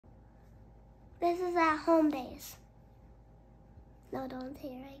This is at home base. No, don't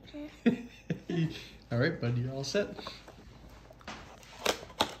say Ryker. All right, bud, you're all set.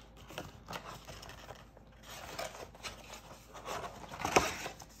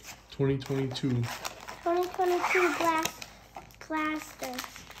 (2022) 2022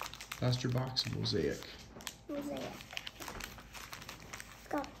 Blaster box Mosaic. Mosaic.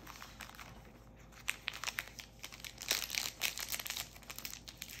 Go.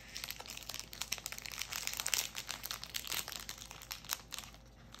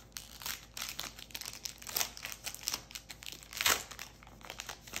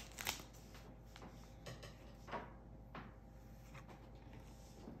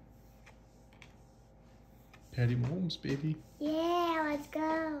 Patty Mahomes, baby. Yeah, let's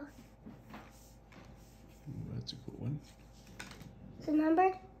go. Ooh, that's a cool one. Is it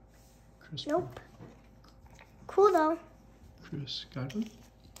numbered? Chris. Nope. Cool though. Chris Godwin.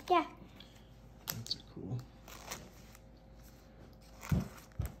 Yeah. That's a cool.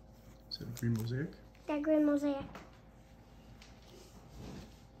 Is that a green mosaic? That green mosaic.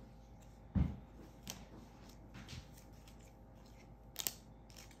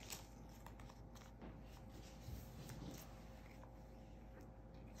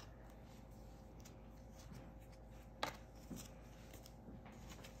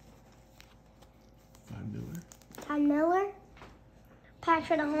 Miller. Todd Miller.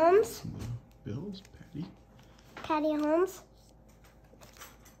 Patrick Holmes. Bills. Patty. Patty Holmes.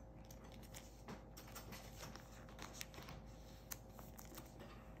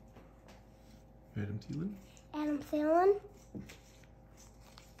 Adam Thielen. Adam Thielen.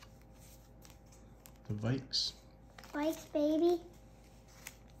 The Vikes. Vikes, baby.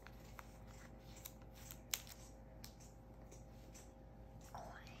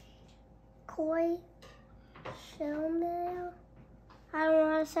 Coy. Showmail. I don't know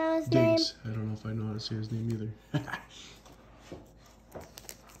how to say his name. Diggs. I don't know if I know how to say his name either.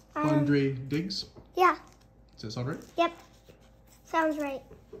 Andre Diggs. Yeah. Is this all right? Yep. Sounds right.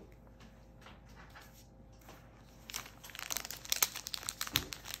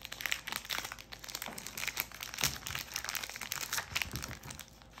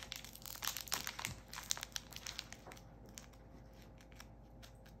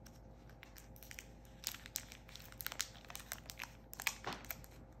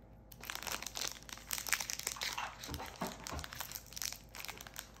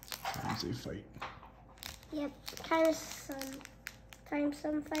 They fight. Yep, time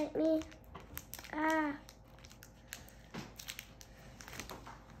some fight me. Ah.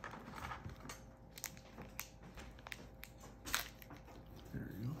 There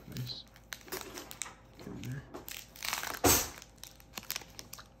you go, nice. Get in there.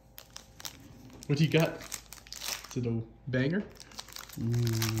 What do you got? Is it a banger? Ooh.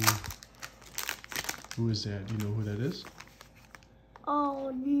 Who is that? Do you know who that is?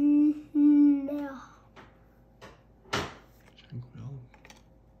 Oh, no.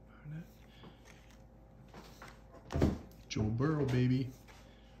 Joe Burrow, baby.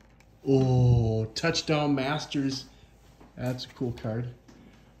 Oh, touchdown Masters. That's a cool card.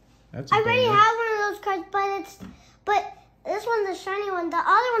 That's a I already banger. have one of those cards, but this one's a shiny one. The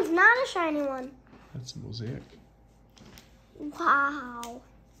other one's not a shiny one. That's a mosaic. Wow.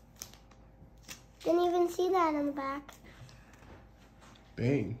 Didn't even see that in the back.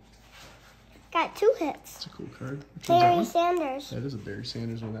 Bang. Got 2 hits. That's a cool card. Which one's that Barry one? Sanders. That is a Barry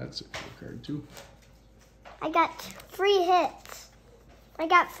Sanders one. That's a cool card too. I got 3 hits.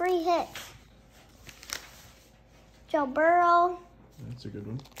 Joe Burrow. That's a good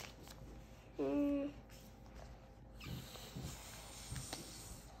one.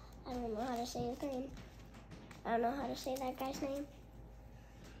 I don't know how to say his name. I don't know how to say that guy's name.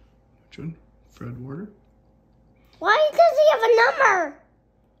 Which one? Fred Warner. Why does he have a number?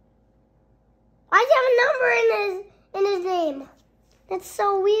 Why does he have a number in his name? That's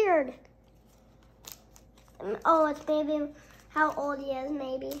so weird. Oh, it's maybe how old he is,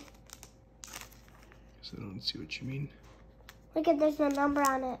 maybe. So I don't see what you mean. Look at, there's a number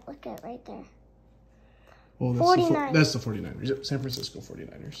on it. Look at right there. Oh, that's 49. That's the 49ers. Yep, San Francisco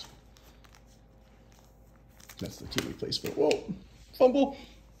 49ers. That's the team he plays for. Whoa, fumble.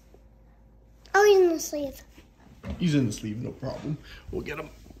 Oh, he's in the sleeve. He's in the sleeve, no problem. We'll get him.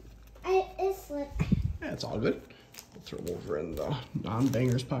 It slipped. Yeah, it's all good. We'll throw him over in the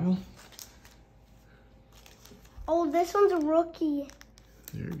non-bangers pile. Oh, this one's a rookie.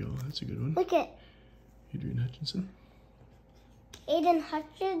 There you go. That's a good one. Look at Adrian Hutchinson. Aiden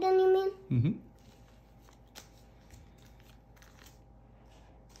Hutchinson, you mean? Mm-hmm.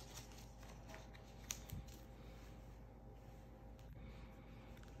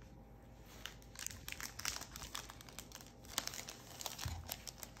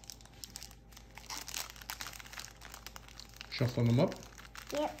 Shuffling them up.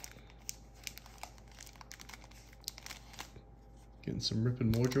 Yep. Getting some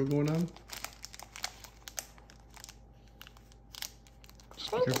ripping mojo going on.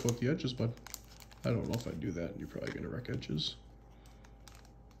 Just be careful with the edges, bud. I don't know if I do that. You're probably going to wreck edges.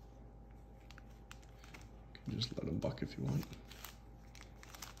 You can just let them buck if you want.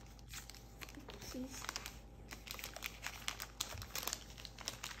 Oopsies.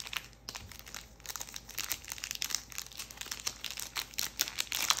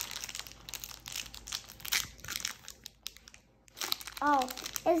 Oh,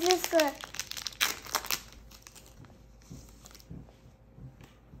 is this the...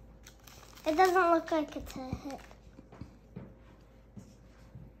 It doesn't look like it's a hit.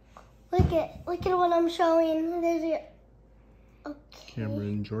 Look at what I'm showing. There's your... Okay.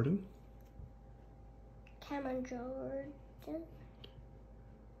 Cameron Jordan. Cameron Jordan.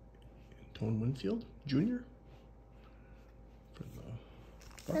 Tone Winfield Jr. For the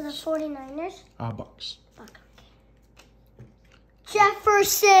Bucks. For the 49ers? Bucks. Buck, okay.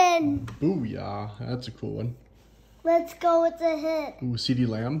 Jefferson! Booyah. That's a cool one. Let's go with the hit. Ooh, CD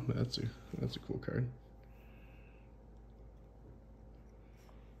Lamb. That's a cool card.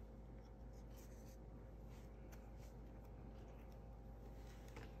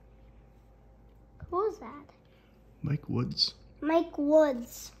 Who's that? Mike Woods. Mike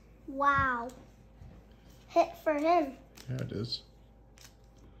Woods. Wow. Hit for him. Yeah, it is.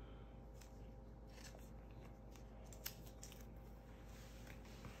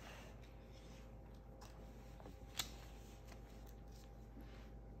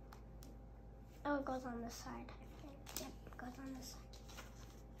 Oh, it goes on this side. Yep, it goes on this side.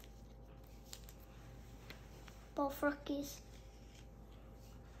 Both rookies.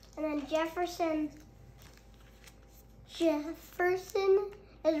 And then Jefferson. Jefferson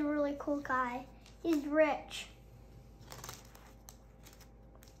is a really cool guy. He's rich.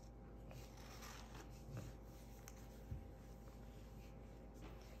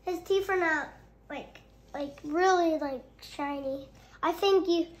 His teeth are not really shiny. I think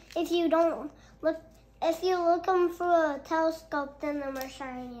if you look them through a telescope, then they're more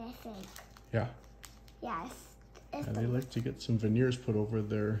shiny, I think. Yeah. Yeah. Yeah, they like to get some veneers put over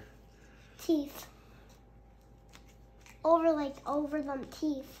their teeth. Over them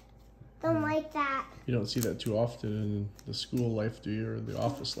teeth. Don't like that. You don't see that too often in the school life, do you, or the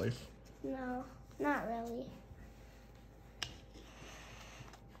office life? No, not really.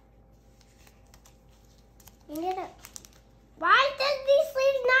 You get it. Why does these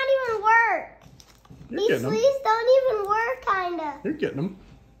sleeves not even work? These sleeves don't even work, kinda. You're getting them.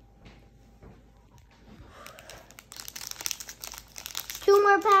 Two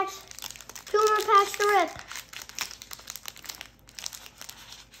more packs to rip.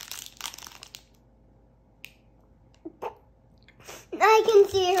 I can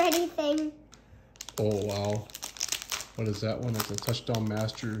see anything. Oh, wow. What is that one? That's a touchdown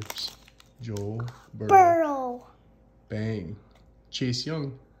masters. Joe Burrow. Burrow. Bang. Chase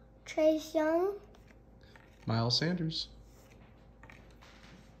Young. Chase Young. Miles Sanders.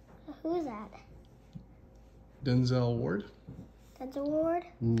 Who's that? Denzel Ward. Denzel Ward.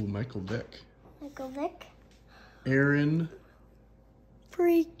 Ooh, Michael Vick. Michael Vick. Aaron.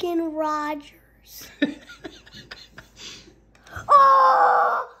 Freaking Rodgers.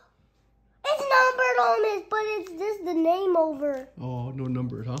 Oh! It's numbered on it, but it's just the name over. Oh, no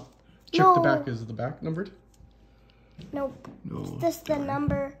numbered, huh? Check the back. Is the back numbered? Nope. No. It's just the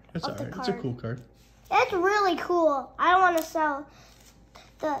number That's of the alright. card. It's a cool card. It's really cool. I want to sell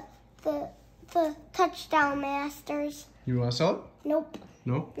the touchdown masters. You want to sell it? Nope.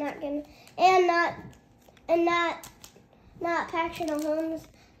 No? Not gonna. And not Patrick Mahomes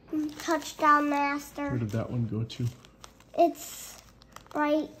touchdown master. Where did that one go to? It's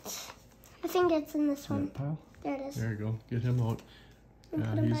right. I think it's in this one. That pile? There it is. There you go. Get him out. And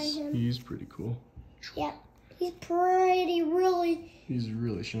put him by him. He's pretty cool. Yep. He's really. He's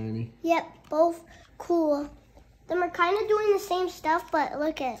really shiny. Yep. Both cool. Them are kind of doing the same stuff, but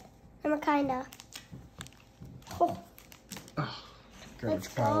look at them are kind of. Oh.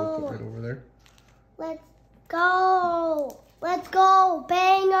 Garbage pile, put right over there. Let's go. Let's go.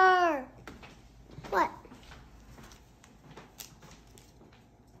 Banger. What?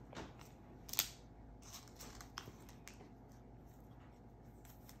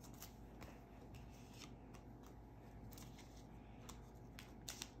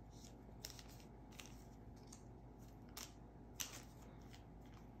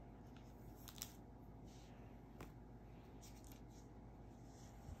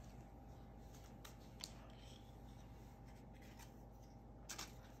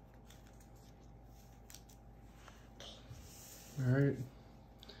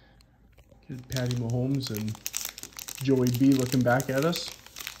 Patty Mahomes and Joey B looking back at us.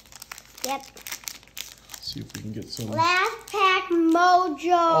 Yep. See if we can get some. Last pack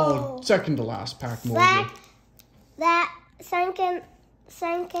mojo. Oh, second to last pack mojo. That second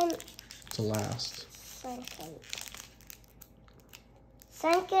to last.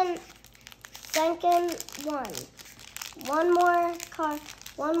 Second one. One more card.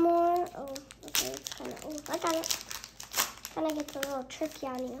 One more. Oh, okay. It's kind of. Oh, I got it. Kind of gets a little tricky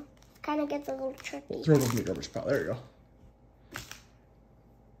on you. Kind of gets a little tricky. Throw it in the garbage pile. There you go.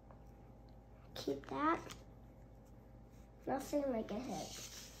 Keep that. Nothing like a hit.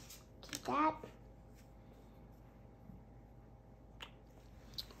 Keep that.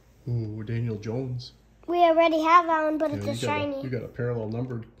 Ooh, Daniel Jones. We already have that one, but it's a shiny. You got a parallel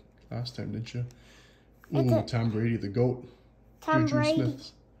numbered last time, didn't you? Ooh, Tom Brady, the GOAT. Tom Juju Brady.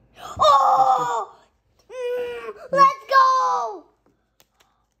 Smith. Oh! Let's go!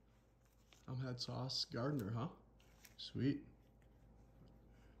 Had Sauce Gardner, huh? Sweet.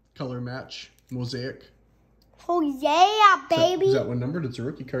 Color match. Mosaic. Oh, yeah, baby. Is that one numbered? It's a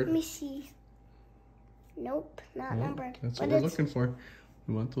rookie card. Let me see. Nope, not numbered. That's what we're looking for.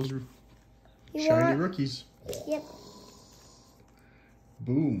 We want those shiny rookies. Yep.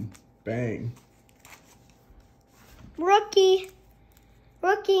 Boom. Bang. Rookie.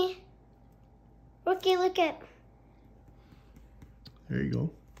 Rookie. Rookie, look at. There you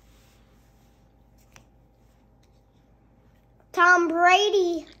go. Tom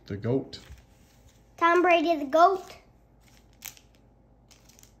Brady. The GOAT. Tom Brady, the GOAT.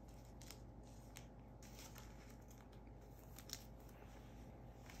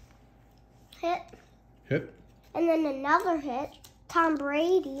 Hit. Hit. And then another hit. Tom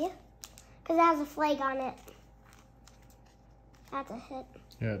Brady. Because it has a flag on it. That's a hit.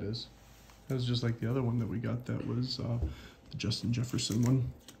 Yeah, it is. That was just like the other one that we got. That was the Justin Jefferson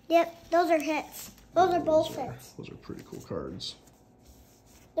one. Yep, those are hits. Those are both hits. Those are pretty cool cards.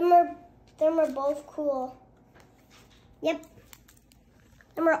 Them are both cool. Yep.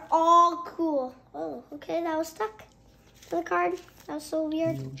 Them are all cool. Oh, okay, that was stuck to the card. That was so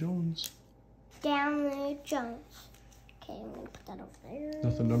weird. Daniel Jones. Daniel Jones. Okay, I'm going to put that over there.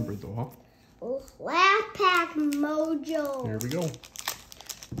 Nothing numbered though, huh? Oh, last pack mojo. There we go.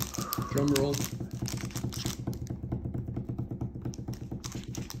 Drum roll.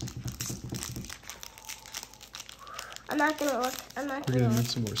 I'm not going to look. I'm not We're going going to to need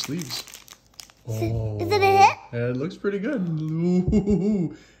some more sleeves. Is it a hit? Yeah, it looks pretty good.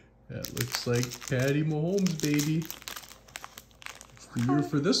 Ooh, that looks like Patty Mahomes, baby. It's the year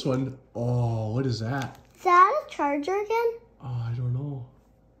for this one. Oh, what is that? Is that a Charger again? Oh, I don't know.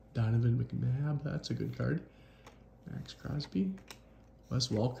 Donovan McNabb, that's a good card. Max Crosby. Wes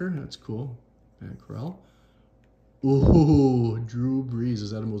Welker, that's cool. Matt Corral. Ooh, Drew Brees.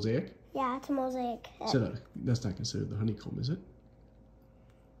 Is that a mosaic? Yeah, it's a mosaic. Is that that's not considered the honeycomb, is it?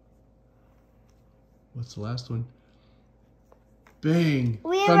 What's the last one? Bang!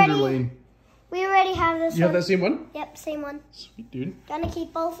 We already have this one. You have that same one? Yep, same one. Sweet, dude. Gonna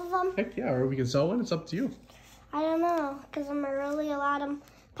keep both of them? Heck yeah, or we can sell one. It's up to you. I don't know, because I'm really a lot of...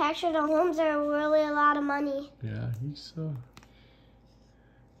 Patrick Mahomes are really a lot of money. Yeah, he's one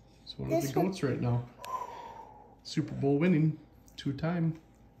of the GOATs right now. Super Bowl winning. Two-time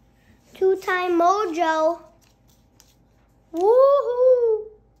mojo. Woohoo!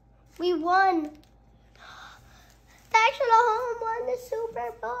 We won. Patrick Mahomes won the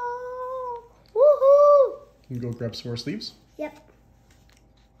Super Bowl. Woohoo! You can go grab some more sleeves. Yep.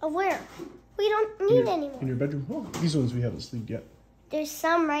 Of where? We don't need any more. In your bedroom? Oh, these ones we haven't sleeved yet. There's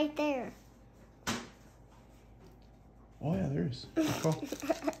some right there. Oh yeah, there is. Cool.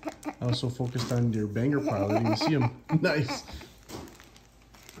 I was so focused on your banger pile, I didn't even see them. Nice.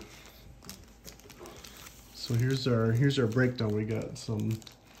 So here's our breakdown. We got some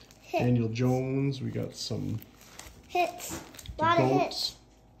Daniel Jones. We got some hits. A lot of hits.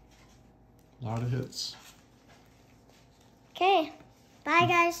 A lot of hits. Okay. Bye,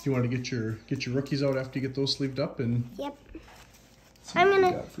 guys. Do you want to get your rookies out after you get those sleeved up and? Yep. I'm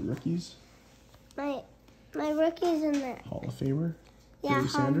gonna. Got for rookies. My rookie's in there. Hall of Famer. Yeah. Barry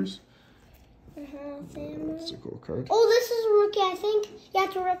Sanders. Sanders. That's a cool card. Oh, this is a rookie, I think. Yeah,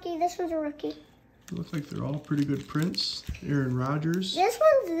 it's a rookie. This one's a rookie. They look like they're all pretty good prints. Aaron Rodgers. This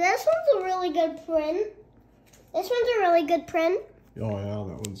one's a really good print. This one's a really good print. Oh yeah,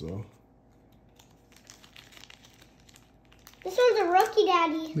 that one's This one's a rookie,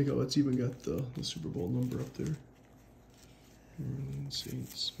 Daddy. It's even got the Super Bowl number up there. New Orleans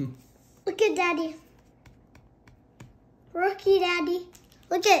Saints. Look at Daddy. Rookie, Daddy.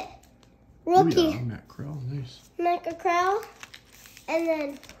 Look at rookie. Oh, yeah, Matt Corral, nice. Matt Corral. And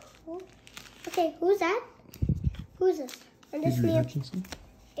then Okay, who's that? Who's this? And this Adrian me. Hutchinson.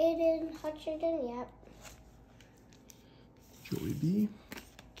 Aiden Hutchinson, yep. Joey B.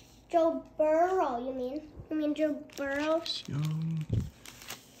 Joe Burrow, you mean? You mean Joe Burrow? Chris Young.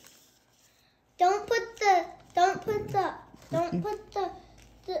 Don't put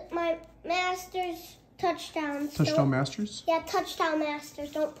my Masters touchdowns. Touchdown Masters. Yeah, touchdown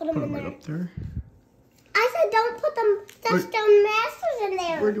Masters. Don't put them Put in them right there. up there. I said don't put them touchdown Masters in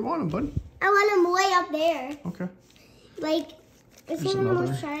there. Where do you want them, bud? I want them way up there. Okay. Like, is There's there more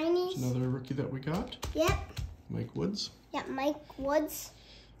another- shinies? There's another rookie that we got. Yep. Mike Woods. Yep, Mike Woods.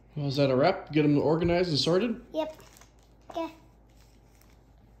 Well, is that a wrap? Get them organized and sorted? Yep. Okay.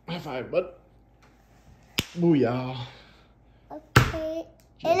 High five, bud. Booyah. Okay.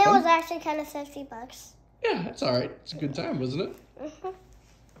 And it was actually kind of $50. Yeah, that's all right. It's a good time, wasn't it? Mhm.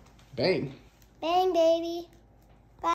 Bang. Bang, baby.